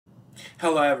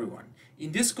Hello everyone.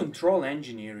 In this control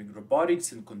engineering,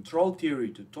 robotics and control theory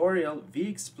tutorial, we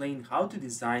explain how to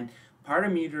design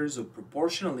parameters of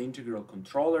proportional integral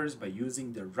controllers by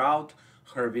using the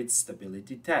Routh-Hurwitz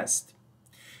stability test.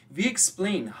 We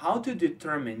explain how to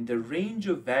determine the range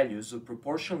of values of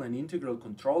proportional and integral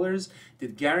controllers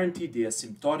that guarantee the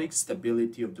asymptotic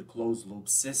stability of the closed-loop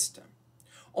system.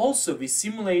 Also, we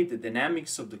simulate the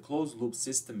dynamics of the closed-loop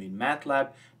system in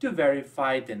MATLAB to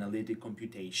verify the analytic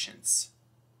computations.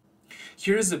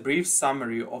 Here is a brief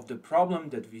summary of the problem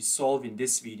that we solve in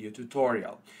this video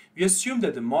tutorial. We assume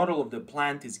that the model of the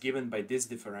plant is given by this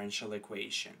differential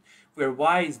equation, where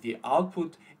y is the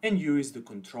output and u is the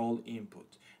control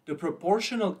input. The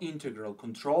proportional integral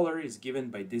controller is given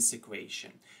by this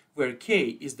equation, where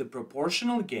k is the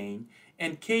proportional gain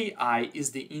and ki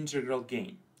is the integral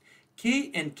gain.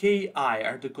 K and Ki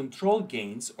are the control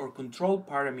gains or control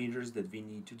parameters that we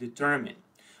need to determine.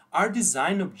 Our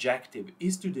design objective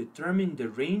is to determine the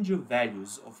range of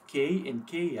values of K and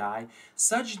Ki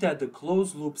such that the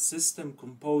closed-loop system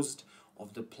composed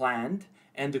of the plant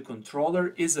and the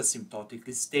controller is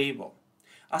asymptotically stable.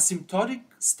 Asymptotic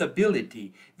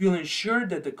stability will ensure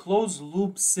that the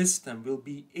closed-loop system will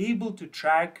be able to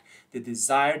track the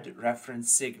desired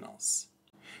reference signals.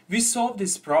 We solved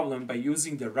this problem by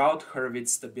using the Routh-Hurwitz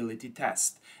stability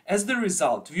test. As the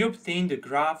result, we obtained the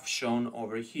graph shown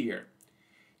over here.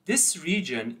 This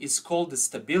region is called the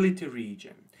stability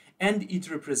region, and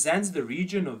it represents the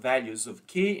region of values of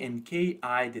K and Ki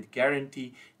that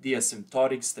guarantee the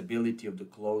asymptotic stability of the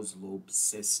closed-loop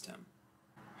system.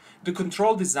 The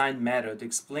control design method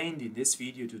explained in this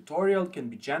video tutorial can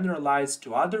be generalized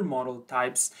to other model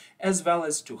types as well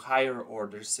as to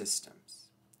higher-order systems.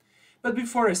 But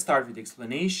before I start with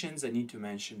explanations, I need to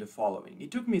mention the following. It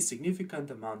took me a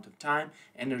significant amount of time,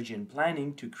 energy and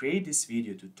planning to create this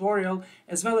video tutorial,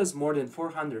 as well as more than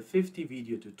 450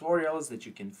 video tutorials that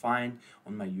you can find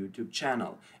on my YouTube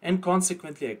channel. And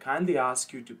consequently, I kindly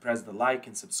ask you to press the like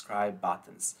and subscribe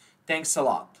buttons. Thanks a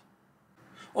lot.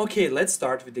 Okay, let's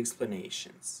start with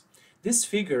explanations. This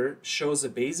figure shows a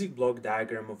basic block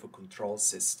diagram of a control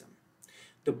system.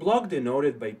 The block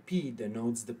denoted by P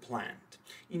denotes the plant.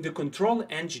 In the control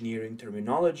engineering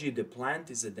terminology, the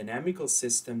plant is a dynamical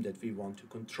system that we want to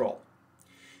control.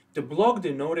 The block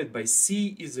denoted by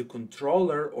C is a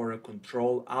controller or a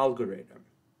control algorithm.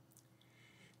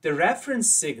 The reference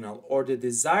signal or the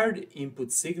desired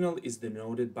input signal is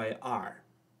denoted by R.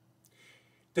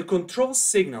 The control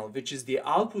signal, which is the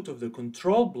output of the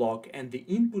control block and the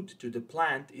input to the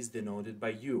plant, is denoted by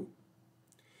U.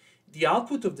 The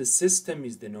output of the system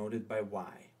is denoted by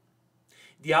Y.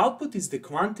 The output is the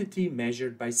quantity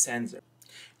measured by sensor.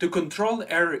 The control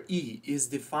error E is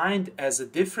defined as a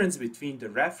difference between the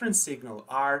reference signal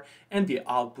R and the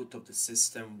output of the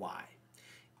system Y.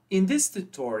 In this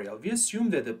tutorial, we assume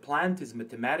that the plant is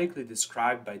mathematically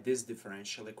described by this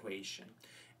differential equation.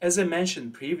 As I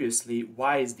mentioned previously,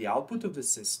 Y is the output of the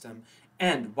system,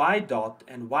 and y dot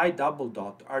and y double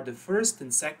dot are the first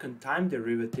and second time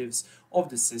derivatives of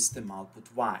the system output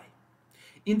y.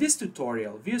 In this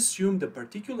tutorial, we assume the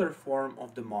particular form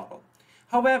of the model.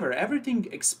 However, everything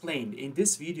explained in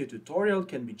this video tutorial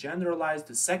can be generalized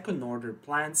to second-order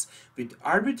plants with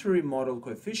arbitrary model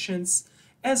coefficients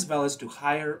as well as to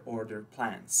higher-order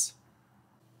plants.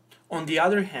 On the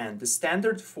other hand, the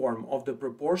standard form of the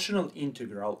proportional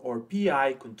integral or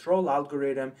PI control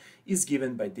algorithm is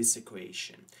given by this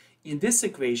equation. In this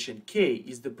equation, K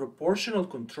is the proportional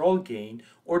control gain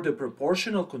or the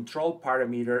proportional control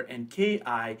parameter, and Ki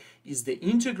is the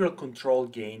integral control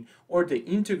gain or the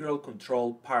integral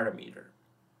control parameter.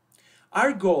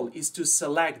 Our goal is to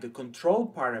select the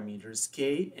control parameters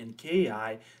K and Ki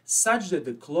such that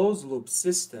the closed-loop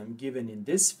system given in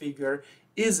this figure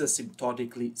is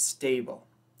asymptotically stable.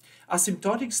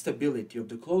 Asymptotic stability of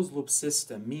the closed-loop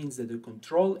system means that the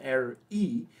control error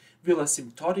E will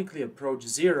asymptotically approach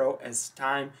zero as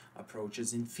time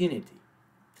approaches infinity.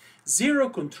 Zero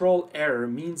control error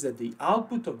means that the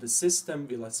output of the system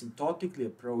will asymptotically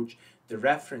approach the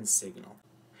reference signal.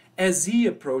 As Z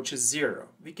approaches zero,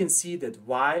 we can see that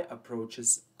Y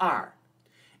approaches R.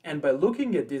 And by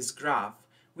looking at this graph,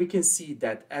 we can see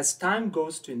that as time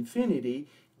goes to infinity,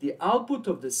 the output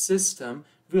of the system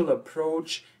will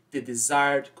approach the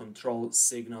desired control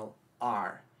signal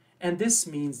R. And this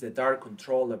means that our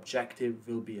control objective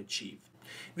will be achieved.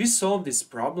 We solved this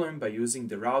problem by using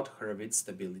the Routh-Hurwitz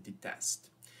stability test.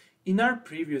 In our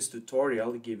previous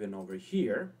tutorial given over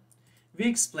here, we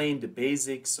explained the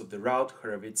basics of the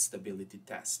Routh-Hurwitz stability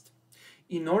test.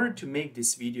 In order to make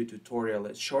this video tutorial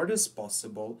as short as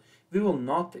possible, we will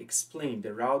not explain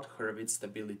the Routh-Hurwitz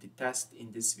stability test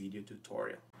in this video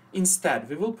tutorial. Instead,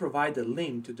 we will provide a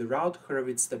link to the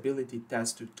Routh-Hurwitz stability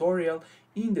test tutorial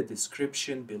in the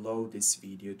description below this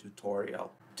video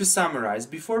tutorial. To summarize,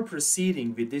 before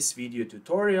proceeding with this video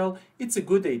tutorial, it's a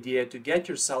good idea to get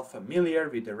yourself familiar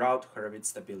with the Routh-Hurwitz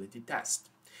stability test.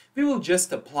 We will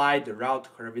just apply the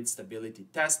Routh-Hurwitz stability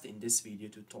test in this video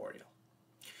tutorial.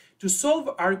 To solve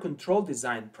our control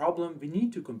design problem, we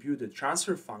need to compute the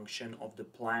transfer function of the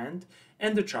plant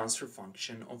and the transfer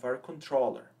function of our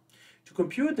controller. To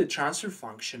compute the transfer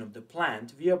function of the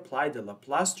plant, we apply the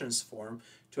Laplace transform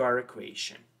to our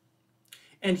equation.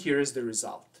 And here is the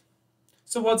result.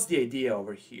 So what's the idea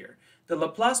over here? The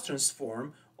Laplace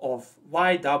transform of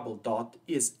y double dot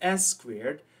is s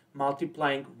squared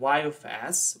multiplying y of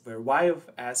s, where y of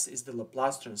s is the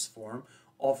Laplace transform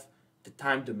of the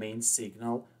time domain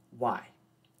signal y.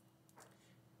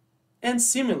 And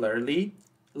similarly,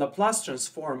 Laplace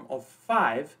transform of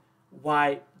 5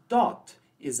 y dot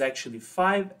is actually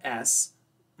 5s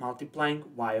multiplying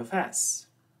y of s.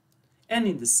 And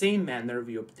in the same manner,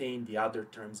 we obtain the other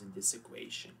terms in this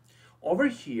equation. Over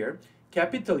here,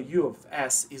 capital U of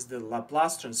s is the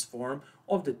Laplace transform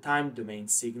of the time domain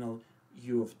signal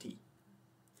u of t.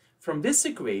 From this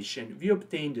equation, we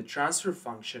obtain the transfer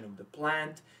function of the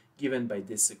plant given by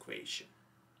this equation.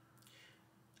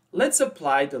 Let's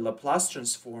apply the Laplace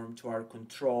transform to our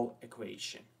control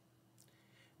equation.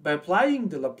 By applying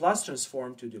the Laplace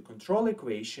transform to the control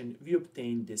equation, we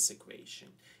obtain this equation.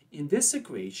 In this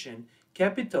equation,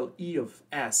 capital E of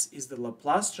s is the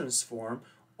Laplace transform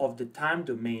of the time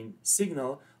domain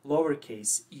signal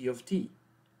lowercase e of t.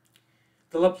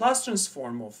 The Laplace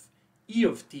transform of e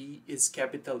of t is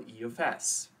capital E of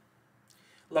s.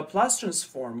 Laplace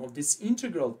transform of this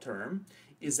integral term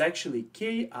is actually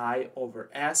ki over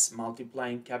s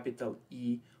multiplying capital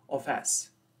E of s.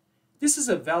 This is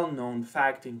a well-known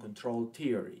fact in control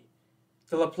theory.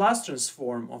 The Laplace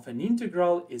transform of an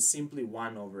integral is simply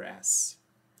 1 over s.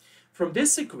 From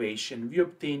this equation, we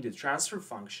obtain the transfer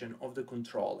function of the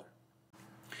controller.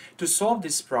 To solve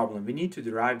this problem, we need to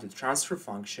derive the transfer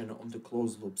function of the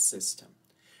closed-loop system.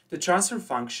 The transfer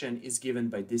function is given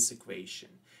by this equation.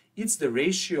 It's the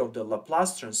ratio of the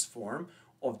Laplace transform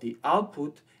of the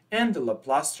output and the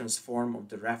Laplace transform of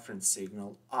the reference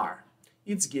signal r.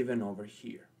 It's given over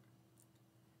here.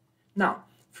 Now,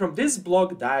 from this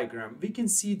block diagram, we can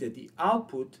see that the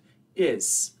output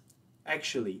is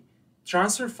actually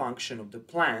transfer function of the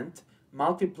plant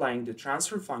multiplying the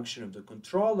transfer function of the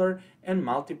controller and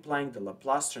multiplying the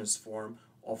Laplace transform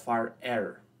of our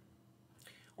error.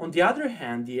 On the other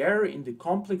hand, the error in the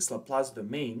complex Laplace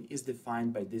domain is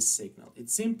defined by this signal.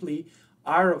 It's simply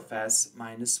r of s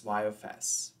minus y of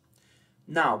s.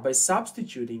 Now, by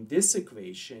substituting this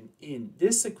equation in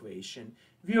this equation,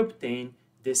 we obtain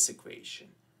this equation.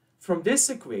 From this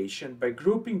equation, by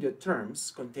grouping the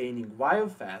terms containing y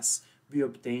of s, we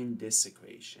obtain this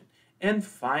equation. And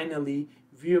finally,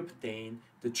 we obtain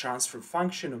the transfer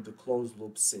function of the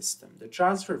closed-loop system. The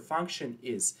transfer function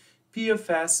is p of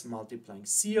s multiplying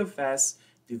c of s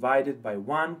divided by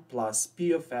 1 plus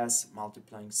p of s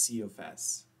multiplying c of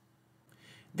s.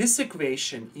 This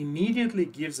equation immediately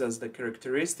gives us the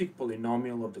characteristic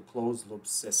polynomial of the closed-loop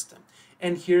system.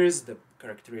 And here is the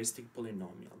characteristic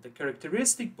polynomial. The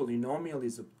characteristic polynomial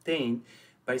is obtained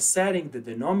by setting the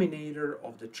denominator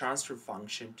of the transfer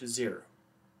function to 0.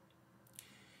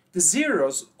 The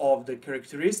zeros of the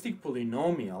characteristic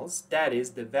polynomials, that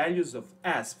is, the values of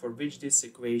s for which this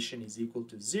equation is equal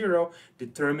to 0,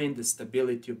 determine the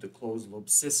stability of the closed-loop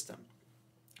system.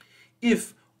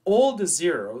 If all the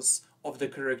zeros of the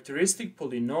characteristic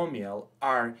polynomial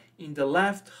are in the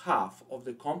left half of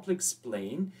the complex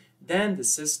plane, then the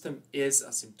system is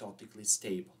asymptotically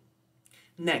stable.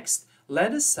 Next,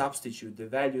 let us substitute the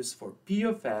values for p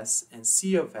of s and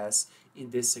c of s in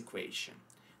this equation.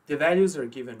 The values are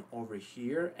given over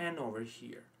here and over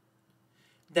here.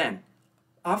 Then,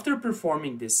 after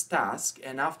performing this task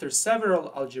and after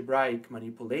several algebraic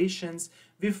manipulations,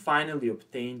 we finally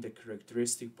obtain the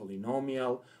characteristic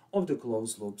polynomial of the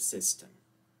closed-loop system.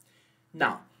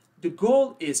 Now, the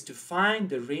goal is to find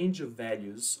the range of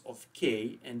values of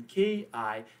k and ki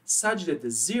such that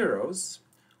the zeros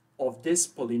of this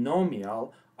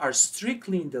polynomial are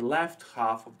strictly in the left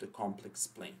half of the complex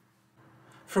plane.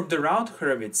 From the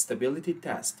Routh-Hurwitz stability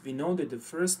test, we know that the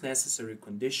first necessary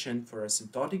condition for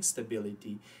asymptotic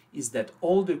stability is that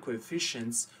all the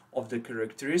coefficients of the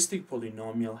characteristic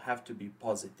polynomial have to be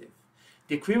positive.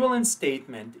 The equivalent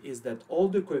statement is that all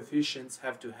the coefficients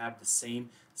have to have the same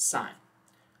sign.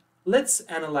 Let's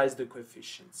analyze the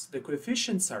coefficients. The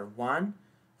coefficients are 1,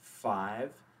 5,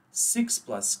 6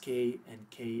 plus k, and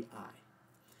ki.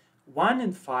 1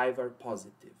 and 5 are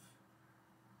positive.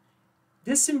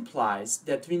 This implies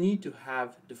that we need to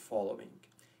have the following.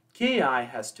 Ki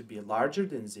has to be larger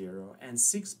than 0 and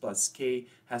 6 plus k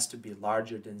has to be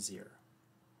larger than 0.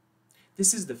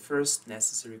 This is the first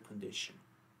necessary condition.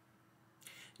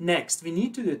 Next, we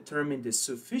need to determine the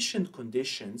sufficient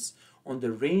conditions on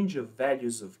the range of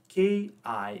values of ki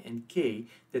and k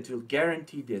that will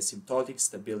guarantee the asymptotic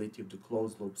stability of the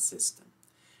closed-loop system.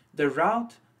 The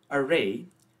Routh array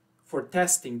for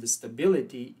testing the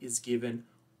stability is given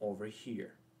over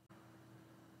here.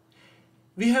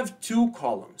 We have two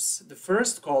columns, the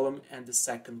first column and the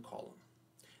second column.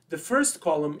 The first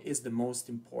column is the most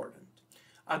important.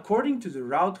 According to the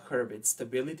Routh-Hurwitz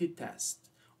stability test,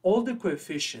 all the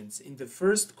coefficients in the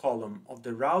first column of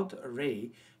the Routh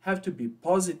array have to be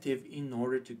positive in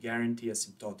order to guarantee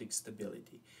asymptotic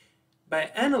stability.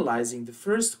 By analyzing the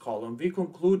first column, we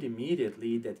conclude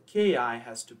immediately that Ki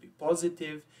has to be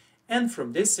positive, and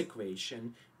from this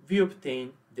equation, we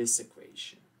obtain this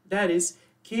equation. That is,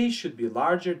 K should be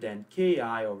larger than Ki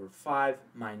over 5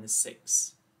 minus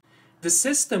 6. The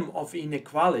system of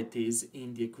inequalities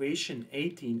in the equation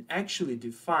 18 actually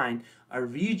define a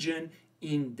region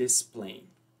in this plane.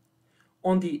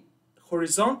 On the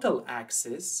horizontal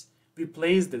axis, we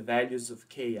place the values of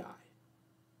Ki.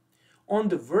 On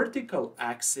the vertical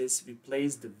axis, we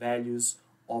place the values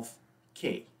of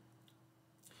K.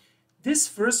 This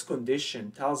first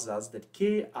condition tells us that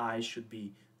Ki should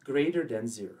be greater than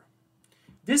 0.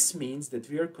 This means that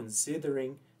we are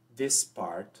considering this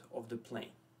part of the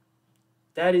plane.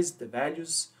 That is the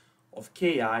values of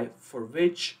Ki for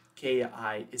which Ki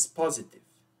is positive.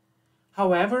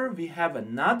 However, we have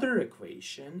another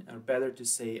equation, or better to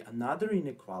say another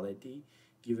inequality,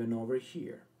 given over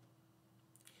here.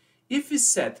 If we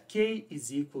set K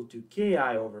is equal to Ki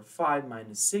over 5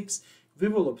 minus 6, we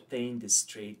will obtain this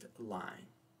straight line.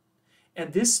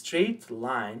 And this straight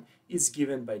line is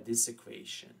given by this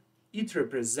equation. It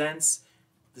represents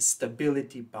the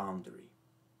stability boundary.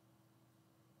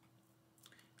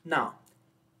 Now,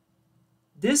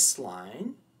 this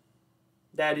line,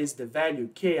 that is the value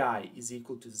Ki is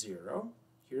equal to 0,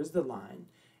 here's the line,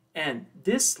 and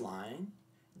this line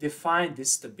define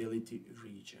this stability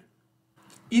region.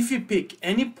 If we pick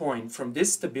any point from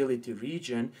this stability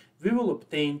region, we will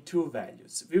obtain two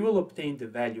values. We will obtain the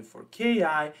value for Ki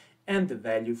and the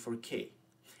value for K.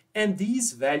 And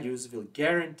these values will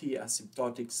guarantee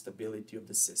asymptotic stability of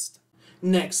the system.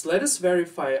 Next, let us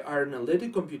verify our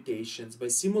analytic computations by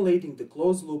simulating the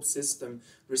closed-loop system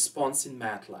response in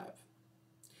MATLAB.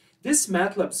 This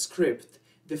MATLAB script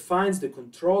defines the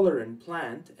controller and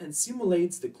plant and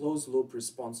simulates the closed-loop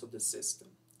response of the system.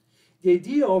 The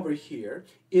idea over here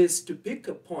is to pick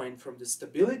a point from the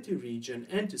stability region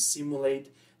and to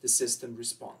simulate the system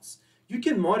response. You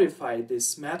can modify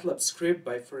this MATLAB script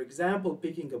by, for example,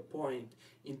 picking a point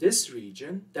in this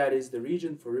region, that is the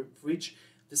region for which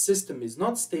the system is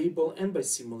not stable, and by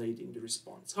simulating the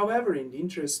response. However, in the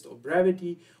interest of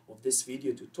brevity of this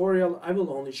video tutorial, I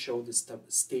will only show the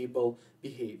stable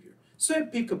behavior. So I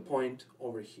pick a point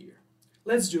over here.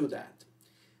 Let's do that.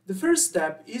 The first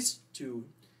step is to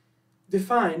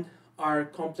define our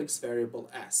complex variable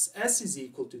s. S is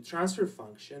equal to transfer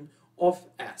function of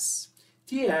s.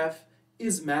 TF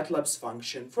is MATLAB's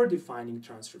function for defining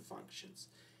transfer functions.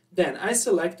 Then I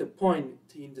select a point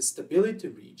in the stability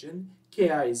region, Ki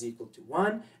is equal to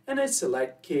 1, and I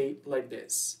select K like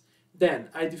this. Then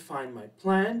I define my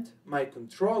plant, my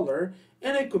controller,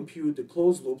 and I compute the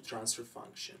closed-loop transfer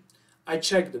function. I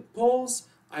check the poles,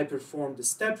 I perform the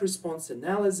step response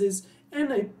analysis,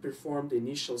 and I perform the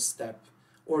initial step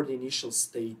or the initial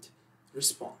state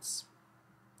response.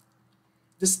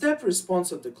 The step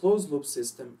response of the closed-loop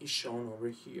system is shown over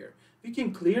here. We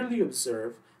can clearly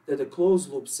observe that the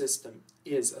closed-loop system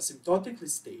is asymptotically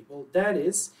stable. That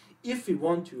is, if we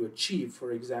want to achieve,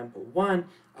 for example, 1,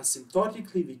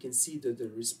 asymptotically we can see that the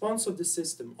response of the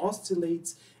system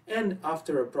oscillates, and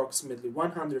after approximately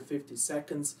 150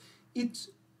 seconds, it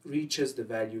reaches the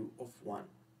value of 1.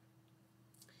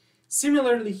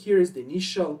 Similarly, here is the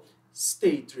initial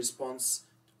state response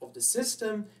of the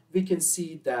system. We can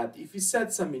see that if we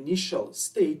set some initial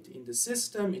state in the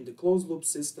system, in the closed-loop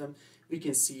system, we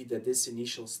can see that this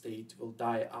initial state will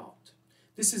die out.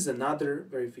 This is another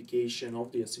verification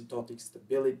of the asymptotic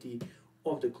stability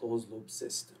of the closed-loop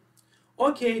system.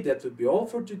 Okay, that would be all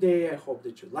for today. I hope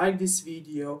that you like this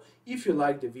video. If you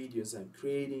like the videos I'm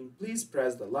creating, please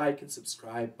press the like and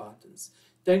subscribe buttons.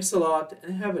 Thanks a lot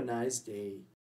and have a nice day.